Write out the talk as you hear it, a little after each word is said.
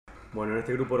Bueno, en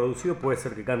este grupo reducido puede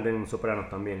ser que canten sopranos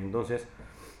también. Entonces,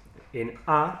 en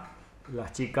A,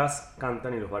 las chicas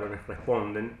cantan y los varones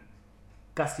responden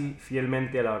casi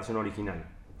fielmente a la versión original.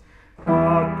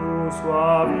 Cactus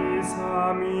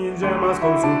suaviza mis yemas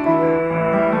con su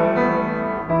piel.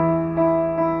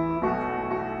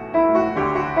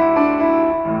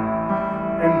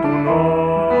 En tu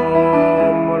nombre,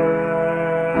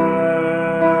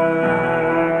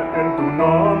 en tu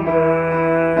nombre.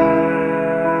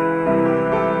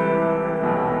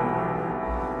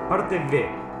 Parte B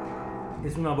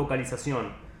es una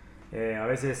vocalización. A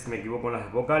veces me equivoco en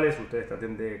las vocales, ustedes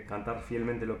traten de cantar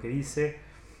fielmente lo que dice.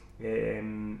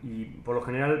 Y por lo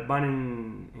general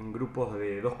van en grupos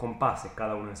de 2 compases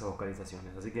cada una de esas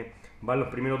vocalizaciones. Así que van los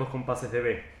primeros 2 compases de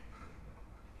B.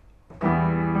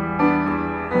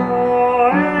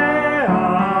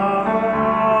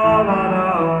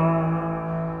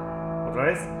 Otra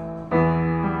vez.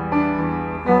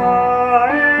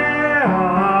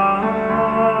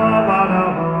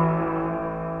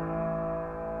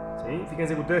 ¿Sí?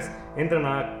 Fíjense que ustedes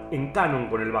entran en canon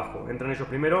con el bajo. Entran ellos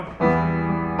primero.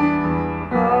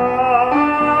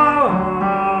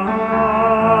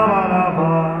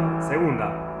 Segunda.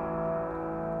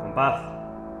 Compás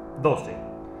 12.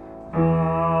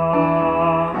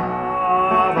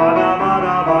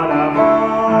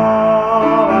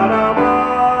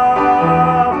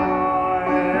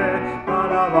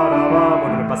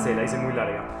 Bueno, me pasé, la hice muy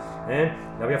larga.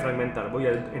 La voy a fragmentar. Voy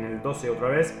en el 12 otra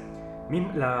vez.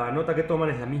 La nota que toman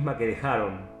es la misma que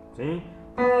dejaron. ¿Sí?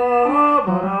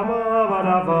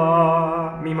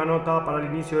 Misma nota para el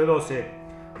inicio de 12.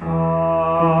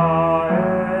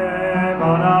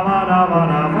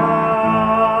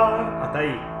 Hasta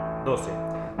ahí, 12.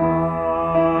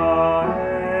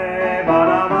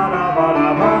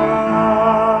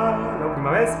 La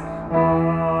última vez.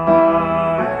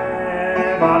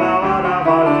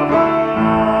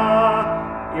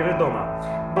 Y retoma.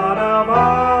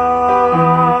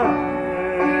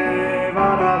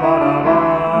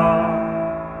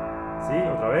 ¿Sí?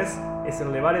 Otra vez. Es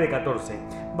el levare de 14.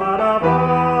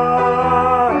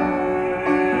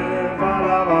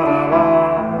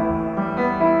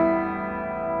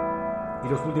 Y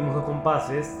los últimos 2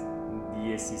 compases,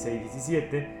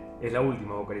 16-17, es la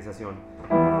última vocalización.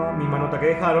 Misma nota que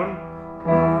dejaron.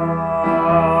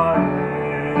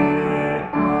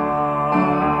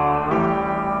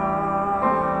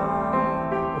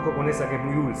 Ojo con esa que es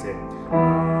muy dulce.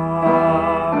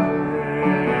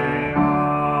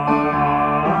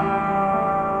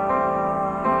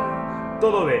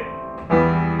 Todo B.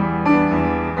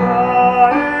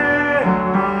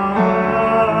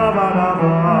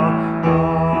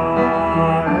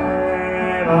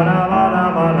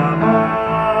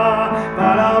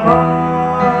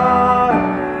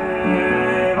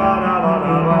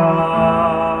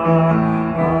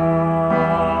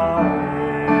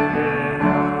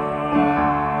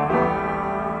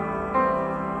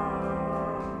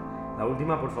 La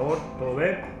última, por favor, todo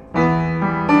B.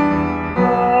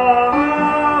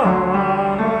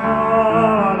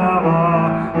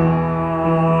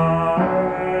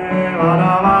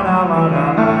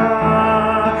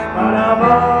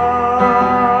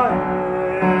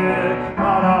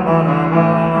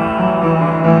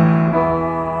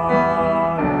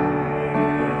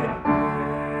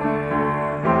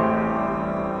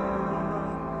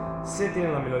 C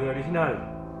tiene la melodía original.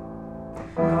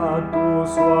 Cactus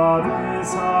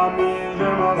suaviza mis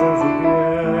yemas en su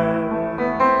piel.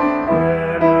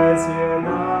 Tiene 100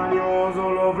 años,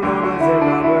 solo flores de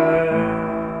una vez.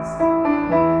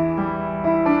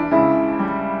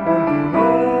 En tu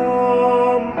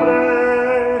nombre,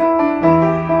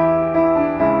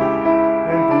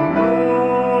 en tu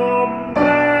nombre.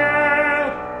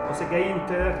 O sea que ahí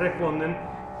ustedes responden,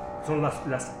 son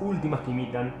las últimas que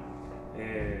imitan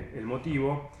el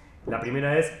motivo. La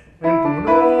primera es en tu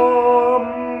nombre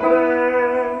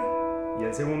y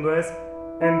el segundo es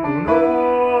en tu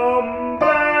nombre.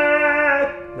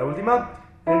 La última,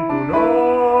 en tu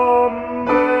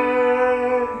nombre,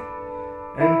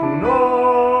 en tu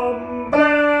nombre.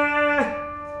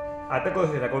 Ataco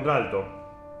desde la contralto.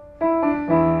 En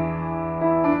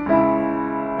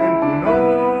tu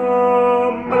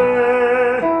nombre,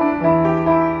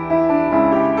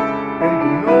 en tu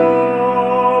nombre.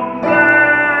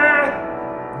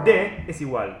 D es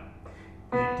igual.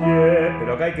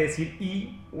 Pero acá hay que decir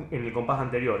I en el compás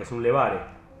anterior, es un levare.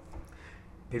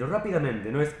 Pero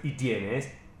rápidamente, no es y tiene,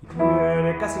 es y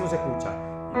tiene, casi no se escucha.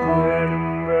 Y tiene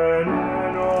un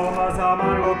veneno más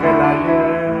amargo que la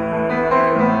hiel.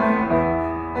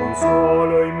 Con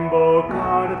solo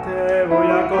invocarte voy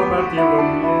a convertirlo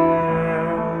en miel.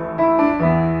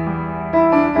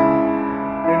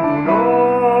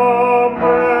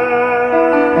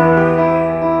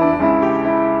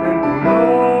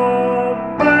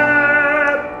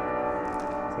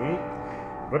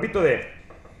 poquito de...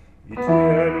 Y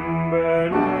tiene un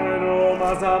veneno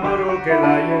más amargo que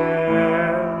la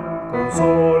hiel. Con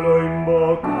solo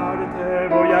invocarte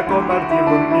voy a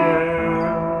convertirlo en miel.